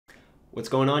What's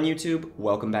going on, YouTube?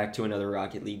 Welcome back to another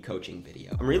Rocket League coaching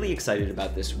video. I'm really excited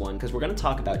about this one because we're going to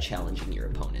talk about challenging your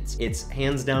opponents. It's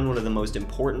hands down one of the most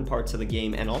important parts of the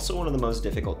game and also one of the most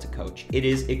difficult to coach. It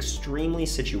is extremely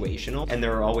situational and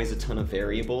there are always a ton of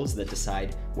variables that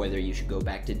decide whether you should go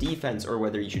back to defense or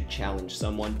whether you should challenge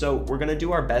someone. So we're going to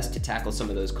do our best to tackle some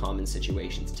of those common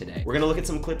situations today. We're going to look at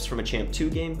some clips from a Champ 2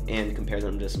 game and compare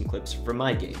them to some clips from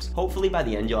my games. Hopefully by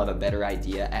the end you'll have a better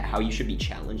idea at how you should be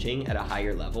challenging at a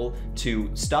higher level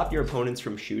to stop your opponents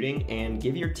from shooting and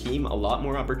give your team a lot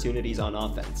more opportunities on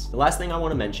offense. The last thing I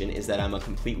want to mention is that I'm a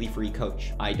completely free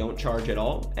coach. I don't charge at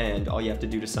all, and all you have to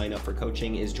do to sign up for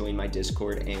coaching is join my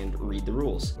Discord and read the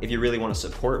rules. If you really want to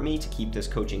support me to keep this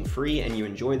coaching free and you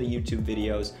enjoy the YouTube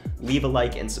videos, leave a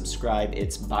like and subscribe.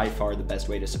 It's by far the best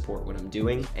way to support what I'm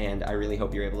doing, and I really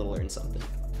hope you're able to learn something.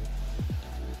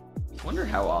 I wonder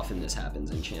how often this happens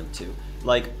in Champ 2.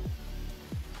 Like,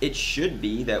 it should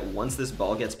be that once this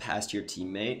ball gets past your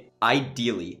teammate,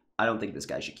 ideally, I don't think this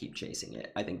guy should keep chasing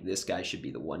it. I think this guy should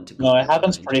be the one to go. No, it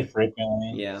happens pretty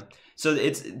frequently. Yeah. So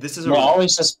this is they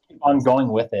always just keep on going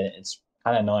with it. It's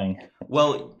kind of annoying.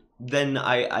 Well, then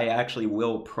I actually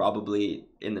will probably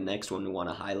in the next one want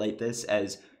to highlight this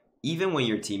as even when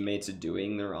your teammates are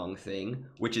doing the wrong thing,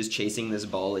 which is chasing this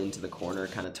ball into the corner,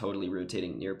 kind of totally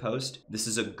rotating near post, this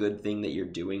is a good thing that you're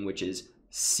doing, which is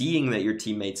seeing that your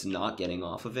teammate's not getting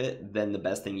off of it, then the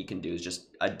best thing you can do is just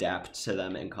adapt to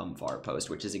them and come far post,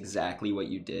 which is exactly what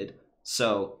you did.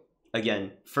 So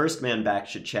again, first man back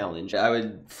should challenge. I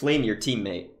would flame your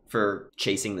teammate for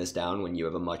chasing this down when you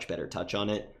have a much better touch on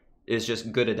it. It's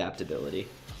just good adaptability.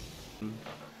 Good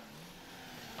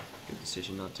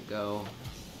decision not to go.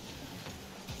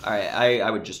 All right, I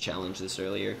would just challenge this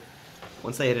earlier.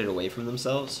 Once they hit it away from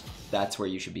themselves, that's where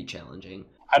you should be challenging.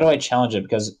 How do I challenge it?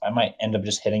 Because I might end up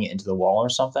just hitting it into the wall or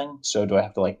something. So do I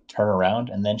have to like turn around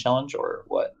and then challenge or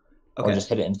what? Okay. Or just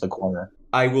hit it into the corner?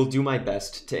 I will do my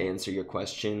best to answer your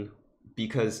question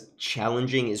because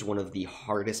challenging is one of the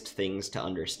hardest things to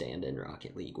understand in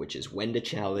Rocket League, which is when to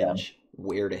challenge,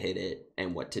 where to hit it,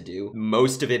 and what to do.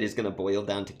 Most of it is going to boil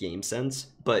down to game sense,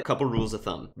 but a couple rules of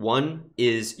thumb. One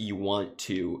is you want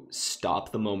to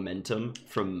stop the momentum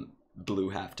from blue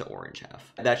half to orange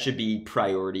half. That should be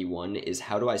priority one, is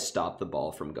how do I stop the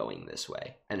ball from going this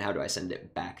way? And how do I send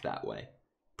it back that way?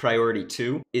 Priority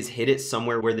two is hit it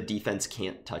somewhere where the defense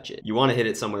can't touch it. You want to hit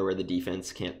it somewhere where the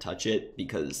defense can't touch it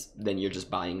because then you're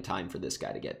just buying time for this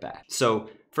guy to get back. So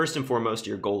first and foremost,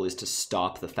 your goal is to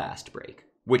stop the fast break,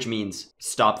 which means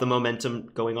stop the momentum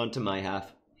going onto my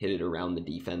half, hit it around the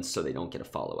defense so they don't get a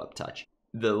follow-up touch.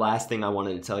 The last thing I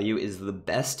wanted to tell you is the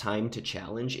best time to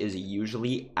challenge is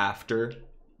usually after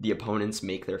the opponents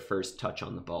make their first touch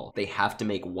on the ball. They have to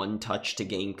make one touch to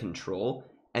gain control,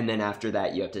 and then after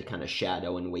that you have to kind of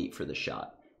shadow and wait for the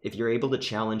shot. If you're able to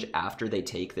challenge after they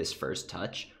take this first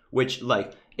touch, which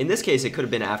like in this case it could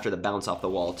have been after the bounce off the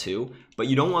wall too, but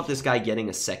you don't want this guy getting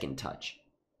a second touch.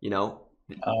 You know,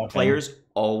 players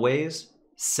always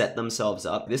set themselves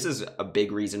up. This is a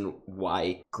big reason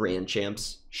why grand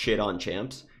champs shit on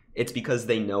champs. It's because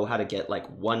they know how to get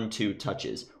like 1-2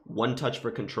 touches, one touch for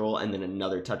control and then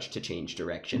another touch to change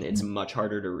direction. It's much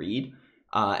harder to read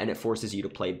and it forces you to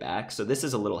play back. So this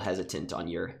is a little hesitant on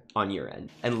your end.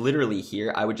 And literally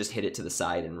here, I would just hit it to the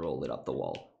side and roll it up the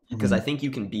wall because I think you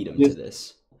can beat them to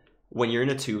this. When you're in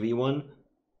a 2v1,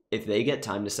 if they get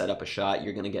time to set up a shot,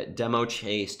 you're going to get demo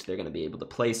chased. They're going to be able to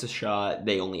place a shot.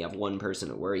 They only have one person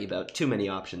to worry about, too many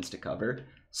options to cover.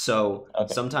 So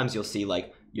sometimes you'll see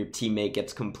like your teammate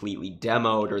gets completely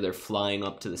demoed or they're flying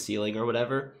up to the ceiling or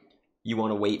whatever. You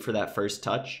want to wait for that first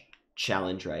touch,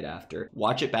 challenge right after.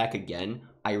 Watch it back again.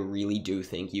 I really do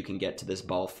think you can get to this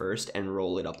ball first and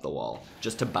roll it up the wall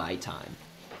just to buy time.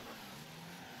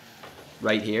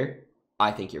 Right here,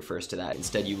 I think you're first to that.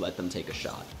 Instead, you let them take a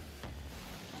shot.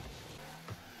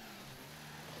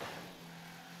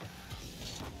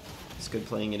 It's good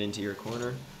playing it into your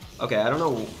corner. Okay, I don't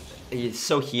know.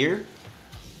 So here,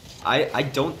 I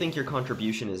don't think your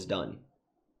contribution is done.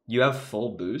 You have full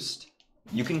boost.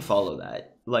 You can follow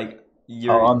that. Like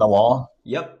you're on the wall.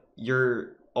 Yep,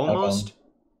 you're almost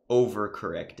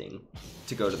overcorrecting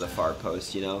to go to the far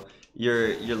post. You know,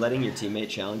 you're letting your teammate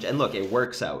challenge, and look, it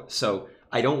works out. So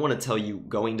I don't want to tell you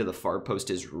going to the far post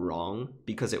is wrong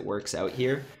because it works out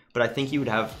here, but I think you would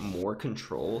have more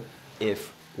control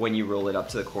if when you roll it up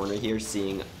to the corner here,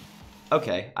 seeing,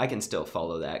 okay, I can still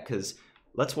follow that because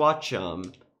let's watch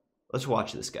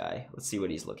this guy. Let's see what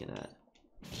he's looking at.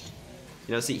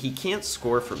 You know, see, he can't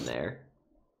score from there.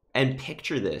 And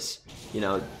picture this, you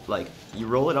know, like you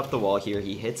roll it up the wall here,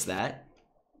 he hits that.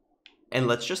 And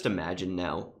let's just imagine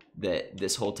now that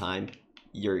this whole time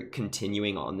you're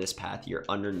continuing on this path, you're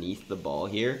underneath the ball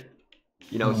here,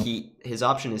 you know, his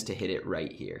option is to hit it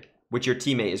right here, which your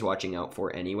teammate is watching out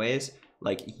for anyways.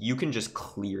 Like, you can just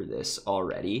clear this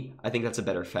already. I think that's a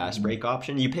better fast break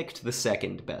option. You picked the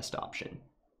second best option.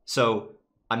 So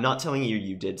I'm not telling you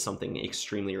you did something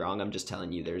extremely wrong. I'm just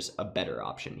telling you there's a better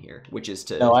option here, which is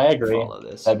to I agree. follow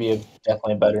this. That'd be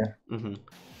definitely better.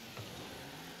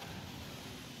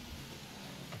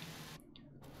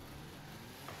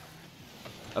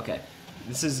 Okay,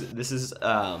 this is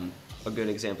a good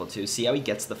example too. See how he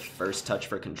gets the first touch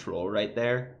for control right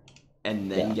there,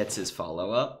 and then gets his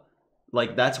follow up.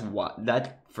 Like, that's what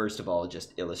that first of all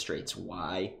just illustrates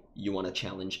why you want to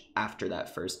challenge after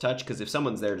that first touch, because if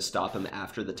someone's there to stop him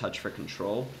after the touch for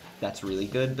control, that's really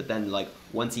good. But then, like,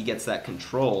 once he gets that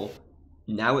control,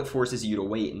 now it forces you to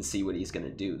wait and see what he's going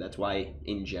to do. That's why,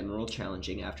 in general,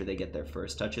 challenging after they get their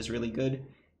first touch is really good.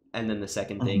 And then the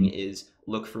second thing is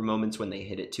look for moments when they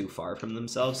hit it too far from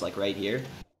themselves. Like right here,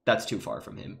 that's too far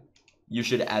from him. You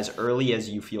should, as early as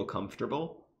you feel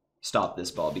comfortable, stop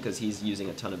this ball, because he's using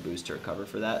a ton of boost to recover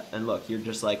for that. And look, you're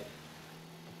just like,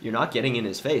 you're not getting in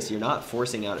his face. You're not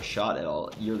forcing out a shot at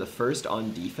all. You're the first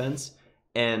on defense.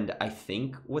 And I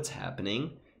think what's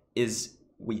happening is,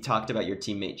 we talked about your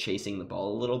teammate chasing the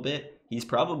ball a little bit. He's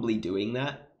probably doing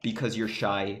that because you're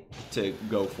shy to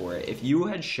go for it. If you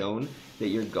had shown that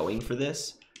you're going for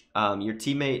this, your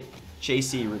teammate,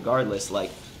 Chasey, regardless, like,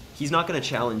 he's not going to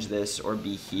challenge this or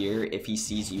be here if he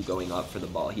sees you going up for the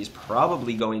ball. He's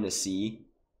probably going to see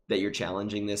that you're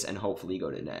challenging this and hopefully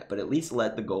go to net. But at least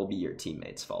let the goal be your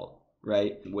teammate's fault,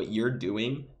 right? What you're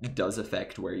doing does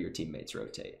affect where your teammates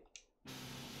rotate.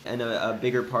 And a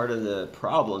bigger part of the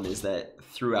problem is that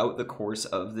throughout the course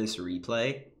of this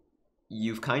replay,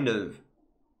 you've kind of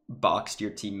boxed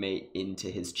your teammate into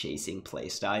his chasing play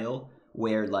style,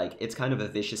 where, like, it's kind of a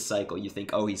vicious cycle. You think,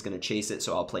 oh, he's going to chase it,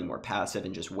 so I'll play more passive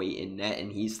and just wait in net.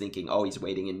 And he's thinking, oh, he's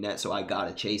waiting in net, so I got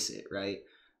to chase it, right?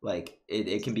 Like,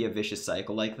 it can be a vicious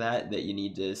cycle like that you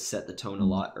need to set the tone a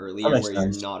lot earlier, where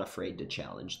you're not afraid to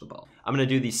challenge the ball. I'm going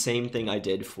to do the same thing I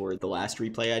did for the last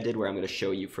replay I did, where I'm going to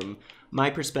show you from my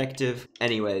perspective.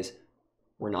 Anyways,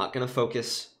 we're not going to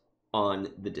focus on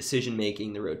the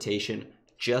decision-making, the rotation,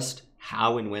 just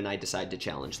how and when I decide to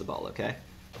challenge the ball, okay?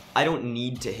 I don't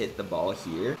need to hit the ball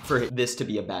here for this to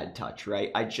be a bad touch,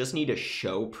 right? I just need to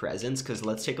show presence, because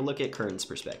let's take a look at Kern's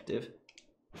perspective.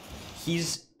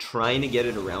 He's trying to get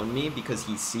it around me because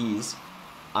he sees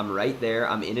I'm right there,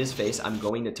 I'm in his face, I'm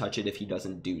going to touch it if he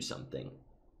doesn't do something.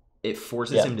 It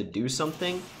forces him to do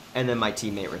something, and then my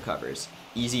teammate recovers.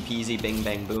 Easy peasy, bing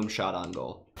bang boom, shot on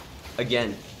goal.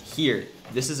 Again, here,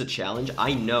 this is a challenge.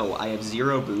 I know I have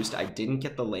 0 boost. I didn't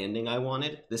get the landing I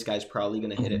wanted. This guy's probably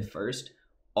going to hit it first.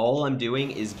 All I'm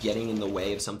doing is getting in the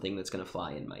way of something that's going to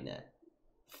fly in my net.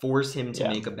 Force him to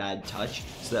make a bad touch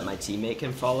so that my teammate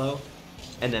can follow,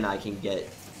 and then I can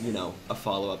get, you know, a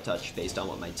follow-up touch based on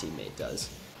what my teammate does.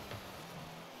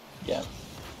 Yeah.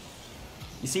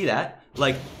 You see that?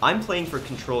 Like, I'm playing for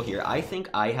control here. I think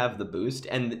I have the boost,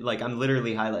 and, like, I'm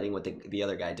literally highlighting what the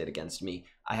other guy did against me.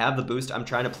 I have the boost. I'm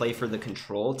trying to play for the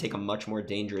control, take a much more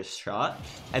dangerous shot,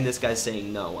 and this guy's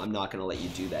saying, no, I'm not going to let you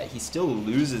do that. He still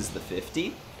loses the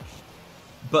 50,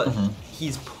 but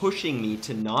he's pushing me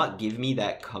to not give me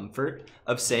that comfort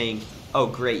of saying, oh,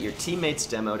 great, your teammate's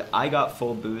demoed, I got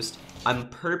full boost. I'm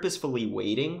purposefully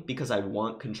waiting because I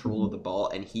want control of the ball,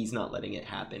 and he's not letting it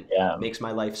happen. Yeah. It makes my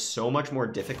life so much more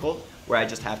difficult, where I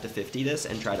just have to 50 this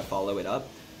and try to follow it up,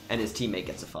 and his teammate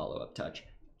gets a follow-up touch.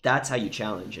 That's how you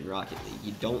challenge in Rocket League.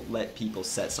 You don't let people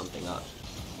set something up.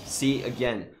 See,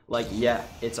 again, like, yeah,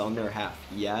 it's on their half.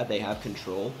 Yeah, they have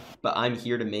control, but I'm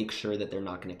here to make sure that they're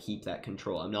not going to keep that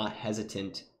control. I'm not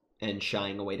hesitant and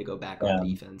shying away to go back on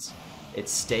defense.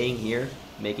 It's staying here,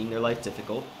 making their life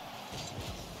difficult.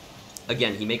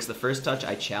 Again, he makes the first touch,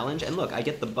 I challenge, and look, I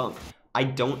get the bump. I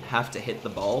don't have to hit the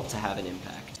ball to have an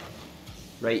impact.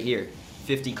 Right here,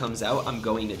 50 comes out, I'm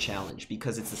going to challenge,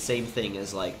 because it's the same thing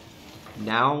as, like,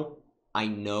 now I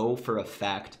know for a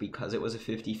fact, because it was a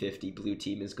 50-50, blue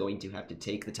team is going to have to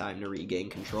take the time to regain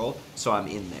control, so I'm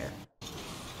in there.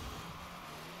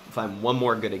 Find one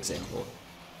more good example.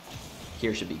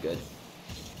 Here should be good.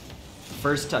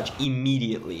 First touch,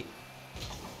 immediately.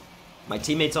 My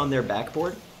teammate's on their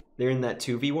backboard. They're in that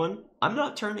 2v1. I'm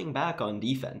not turning back on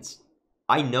defense.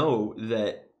 I know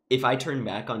that if I turn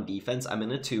back on defense, I'm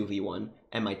in a 2v1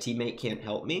 and my teammate can't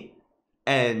help me.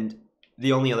 And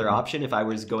the only other option, if I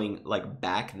was going, like,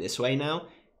 back this way now,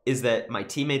 is that my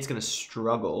teammate's going to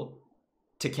struggle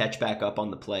to catch back up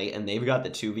on the play, and they've got the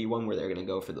 2v1 where they're going to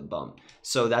go for the bump.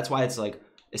 So that's why it's like,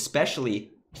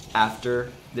 especially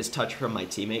after this touch from my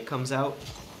teammate comes out,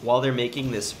 while they're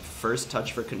making this first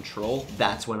touch for control,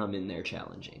 that's when I'm in there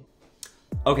challenging.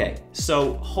 Okay,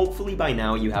 so hopefully by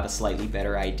now you have a slightly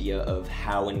better idea of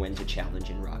how and when to challenge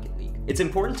in Rocket League. It's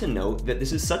important to note that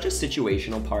this is such a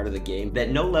situational part of the game that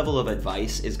no level of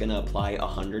advice is going to apply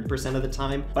 100% of the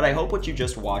time, but I hope what you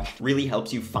just watched really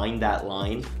helps you find that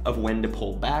line of when to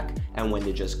pull back and when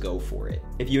to just go for it.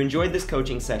 If you enjoyed this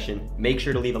coaching session, make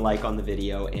sure to leave a like on the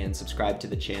video and subscribe to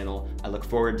the channel. I look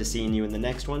forward to seeing you in the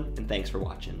next one, and thanks for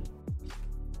watching.